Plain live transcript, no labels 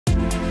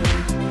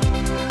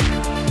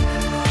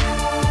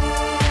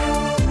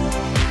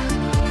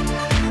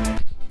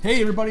Hey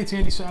everybody, it's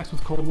Andy Sachs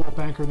with Coldwell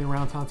Banker and the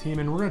Around Town team,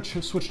 and we're going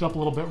to switch it up a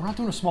little bit. We're not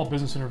doing a small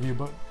business interview,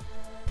 but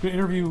we're going to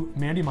interview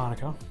Mandy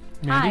Manaco.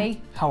 Mandy,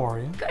 hi. How are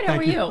you? Good, how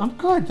are you? I'm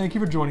good, thank you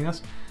for joining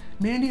us.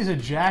 Mandy is a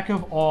jack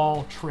of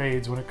all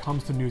trades when it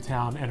comes to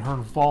Newtown and her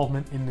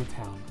involvement in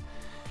Newtown.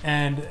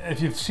 And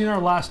if you've seen our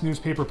last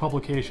newspaper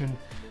publication,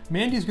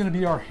 Mandy is going to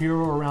be our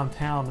hero around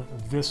town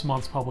this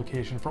month's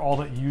publication for all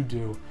that you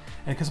do.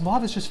 And because a lot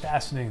of it's just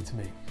fascinating to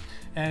me.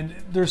 And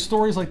there's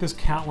stories like this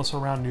countless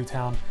around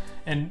Newtown,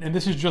 and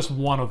this is just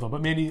one of them.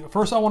 But Mandy,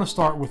 first I want to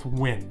start with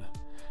WIN.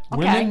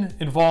 Okay. Women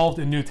involved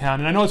in Newtown.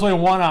 And I know it's only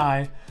one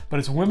eye, but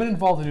it's women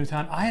involved in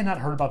Newtown. I had not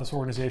heard about this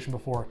organization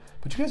before,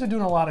 but you guys are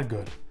doing a lot of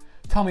good.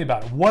 Tell me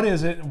about it. What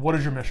is it? What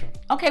is your mission?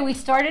 Okay, we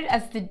started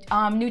as the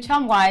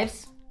Newtown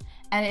Wives,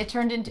 and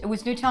it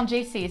was Newtown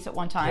JCs at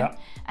one time. Yeah.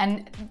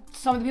 And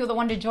some of the people that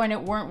wanted to join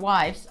it weren't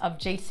wives of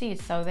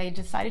JCs, so they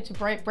decided to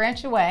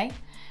branch away,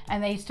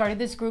 and they started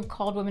this group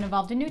called Women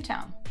Involved in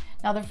Newtown.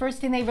 Now, the first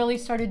thing they really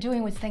started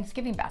doing was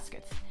Thanksgiving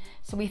baskets.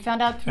 So we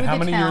found out through and how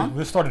the many town. years?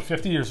 This started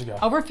 50 years ago.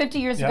 Over 50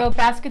 years Yeah. ago.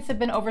 Baskets have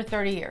been over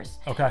 30 years.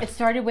 Okay. It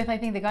started with, I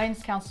think, the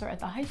guidance counselor at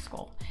the high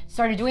school.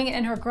 Started doing it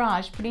in her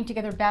garage, putting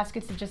together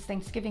baskets of just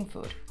Thanksgiving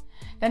food.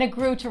 Then it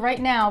grew to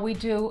right now, we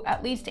do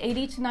at least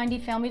 80 to 90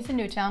 families in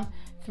Newtown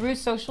through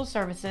social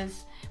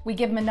services. We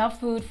give them enough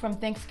food from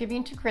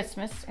Thanksgiving to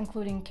Christmas,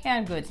 including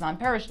canned goods,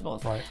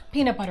 non-perishables, Right.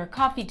 peanut butter,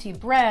 coffee, tea,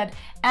 bread,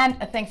 and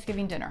a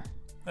Thanksgiving dinner.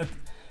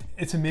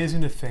 It's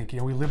amazing to think,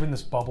 we live in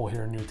this bubble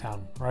here in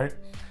Newtown, right?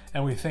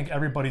 And we think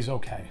everybody's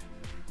okay.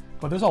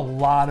 But there's a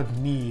lot of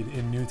need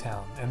in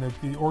Newtown, and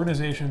the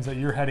organizations that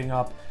you're heading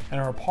up and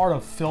are a part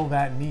of fill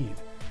that need.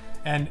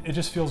 And it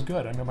just feels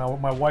good. I mean,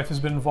 my wife has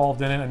been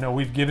involved in it. I know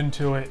we've given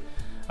to it.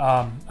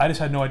 I just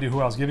had no idea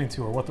who I was giving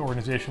to or what the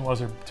organization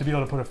was, or to be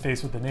able to put a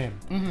face with the name.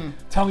 Mm-hmm.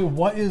 Tell me,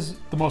 what is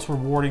the most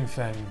rewarding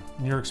thing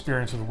in your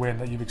experience with WIN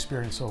that you've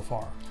experienced so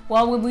far?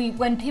 Well,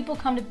 when people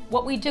come to,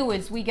 what we do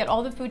is we get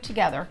all the food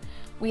together.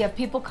 We have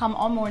people come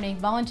all morning,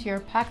 volunteer,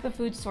 pack the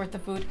food, sort the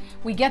food.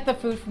 We get the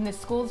food from the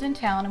schools in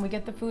town, and we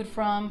get the food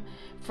from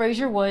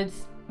Fraser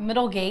Woods.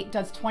 Middlegate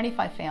does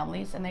 25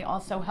 families, and they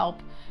also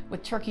help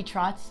with turkey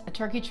trots. A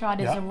turkey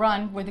trot is a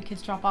run where the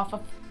kids drop off a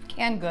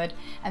canned good,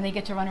 and they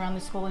get to run around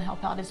the school and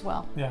help out as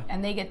well. Yeah.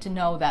 And they get to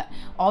know that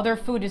all their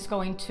food is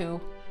going to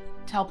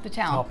help the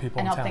town Help people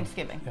and in help town.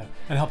 Thanksgiving. Yeah,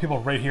 and help people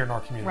right here in our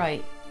community.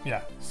 Right.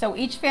 Yeah. So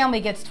each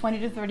family gets 20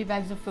 to 30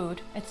 bags of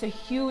food. It's a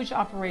huge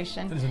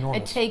operation. It is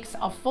enormous. It takes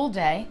a full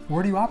day.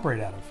 Where do you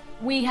operate out of?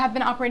 We have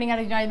been operating out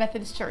of United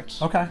Methodist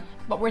Church. Okay.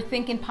 But we're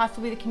thinking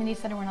possibly the community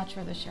center. We're not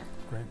sure this year.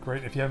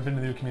 Great. If you haven't been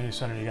to the new community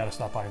center, you got to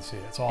stop by and see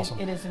it. It's awesome.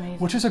 It is amazing.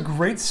 Which is a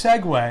great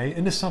segue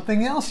into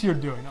something else you're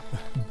doing.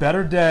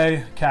 Better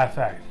Day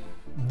Cafe.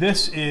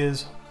 This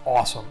is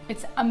awesome.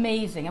 It's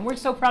amazing, and we're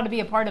so proud to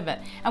be a part of it.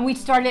 And we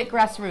started at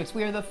grassroots.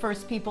 We are the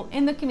first people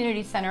in the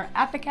community center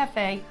at the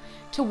cafe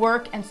to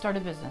work and start a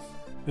business.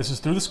 This is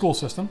through the school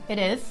system. It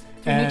is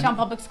through And Newtown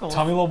Public Schools.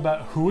 Tell me a little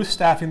about who is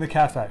staffing the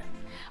cafe.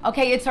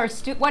 Okay, it's our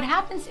what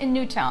happens in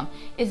Newtown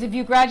is if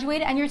you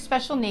graduate and you're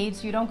special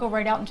needs, you don't go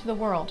right out into the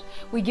world.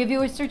 We give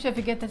you a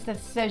certificate that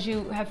says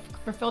you have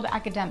fulfilled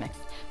academics,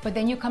 but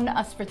then you come to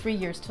us for 3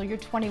 years till you're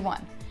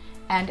 21.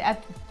 And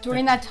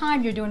during that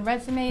time, you're doing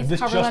resumes, And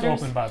this cover just letters.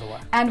 opened, by the way.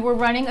 And we're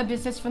running a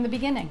business from the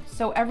beginning.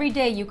 So every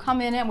day you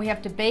come in and we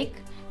have to bake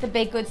the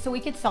baked goods so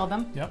we could sell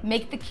them, Yep.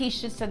 make the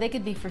quiches so they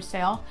could be for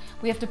sale.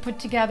 We have to put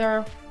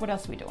together, what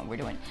else are we doing? We're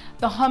doing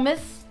the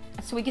hummus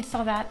so we could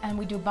sell that, and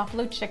we do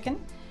buffalo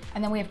chicken.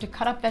 And then we have to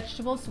cut up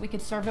vegetables so we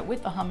could serve it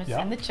with the hummus Yep.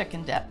 and the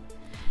chicken dip.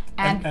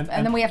 And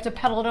And then we have to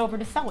pedal it over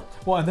to sell it.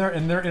 Well,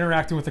 and they're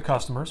interacting with the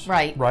customers.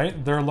 Right.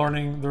 Right. They're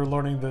learning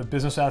the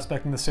business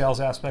aspect and the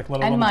sales aspect, let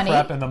alone And the money.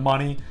 prep and the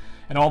money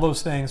and all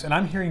those things. And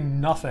I'm hearing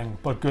nothing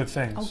but good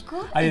things. Oh,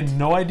 good. I had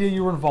no idea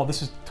you were involved.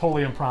 This is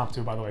totally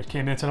impromptu, by the way. I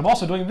came in and said, I'm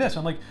also doing this.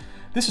 I'm like,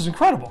 this is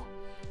incredible.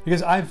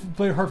 Because I've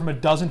heard from a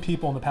dozen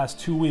people in the past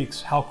 2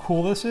 weeks how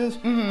cool this is,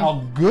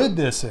 how good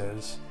this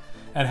is,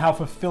 and how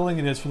fulfilling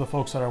it is for the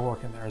folks that are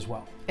working there as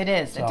well. It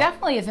is. So- It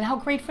definitely is. And how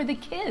great for the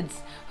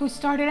kids who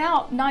started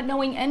out not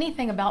knowing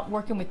anything about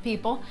working with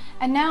people.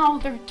 And now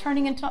they're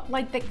turning into,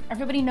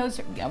 everybody knows,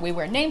 we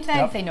wear name tags,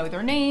 Yep. they know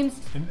their names.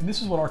 And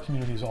this is what our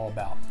community is all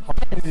about. Our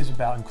community is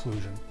about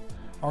inclusion.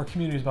 Our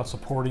community is about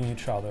supporting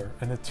each other.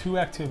 And the two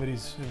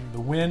activities,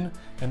 the WIN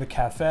and the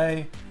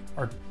cafe,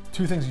 are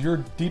two things you're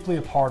deeply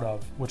a part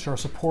of, which are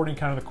supporting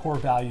kind of the core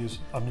values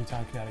of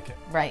Newtown, Connecticut.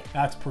 Right.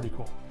 That's pretty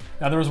cool.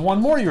 Now there was one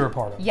more you were a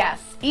part of.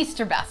 Yes,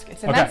 Easter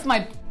baskets. And Okay. that's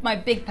my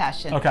big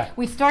passion. Okay.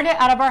 We started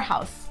out of our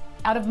house,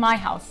 out of my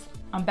house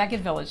on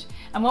Beckett Village.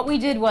 And what we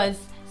did was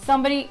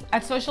somebody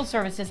at social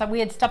services, we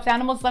had stuffed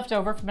animals left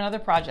over from another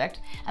project.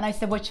 And I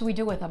said, what should we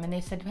do with them? And they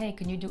said, hey,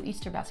 can you do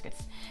Easter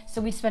baskets? So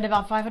we spent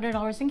about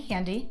 $500 in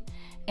candy.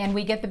 And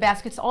we get the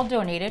baskets all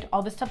donated.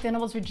 All the stuffed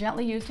animals are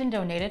gently used and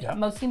donated, Yep.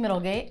 mostly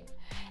Middlegate.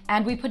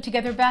 And we put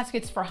together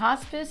baskets for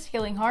hospice,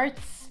 Healing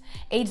Hearts,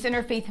 AIDS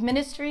Interfaith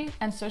Ministry,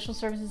 and Social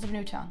Services of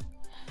Newtown.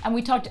 And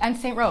we talked, and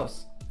St.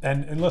 Rose.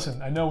 And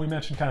listen, I know we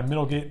mentioned kind of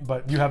Middlegate,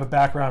 but you have a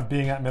background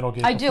being at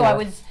Middlegate. I do. I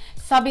was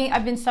subbing.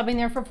 I've been subbing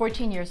there for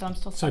 14 years, so I'm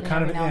still subbing. So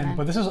kind of every now and in, then.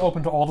 but this is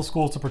open to all the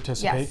schools to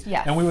participate. Yes,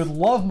 yes. And we would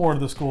love more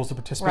of the schools to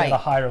participate Right. at a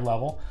higher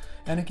level.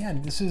 And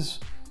again, this is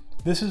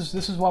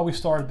why we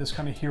started this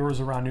kind of Heroes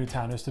Around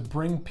Newtown, is to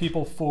bring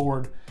people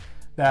forward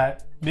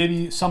that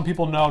maybe some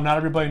people know, not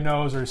everybody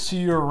knows, or see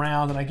you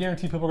around. And I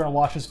guarantee people are going to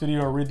watch this video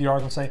or read the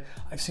article and say,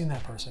 I've seen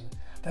that person.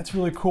 That's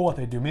really cool what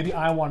they do. Maybe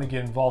I want to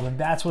get involved, and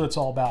that's what it's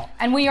all about.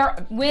 And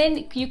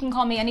you can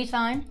call me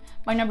anytime.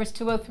 My number is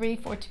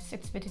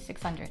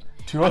 203-426-5600.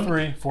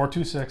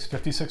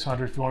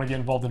 203-426-5600 if you want to get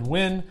involved in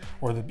WIN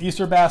or the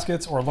Easter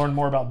baskets or learn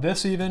more about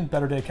this even,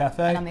 Better Day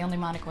Cafe. And I'm the only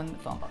Monaco in the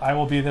phone book. I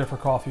will be there for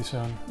coffee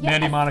soon. Yes.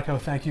 Mandy Manaco,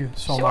 thank you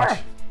so Sure. much.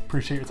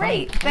 Appreciate your time.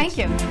 Great, thank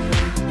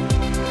you.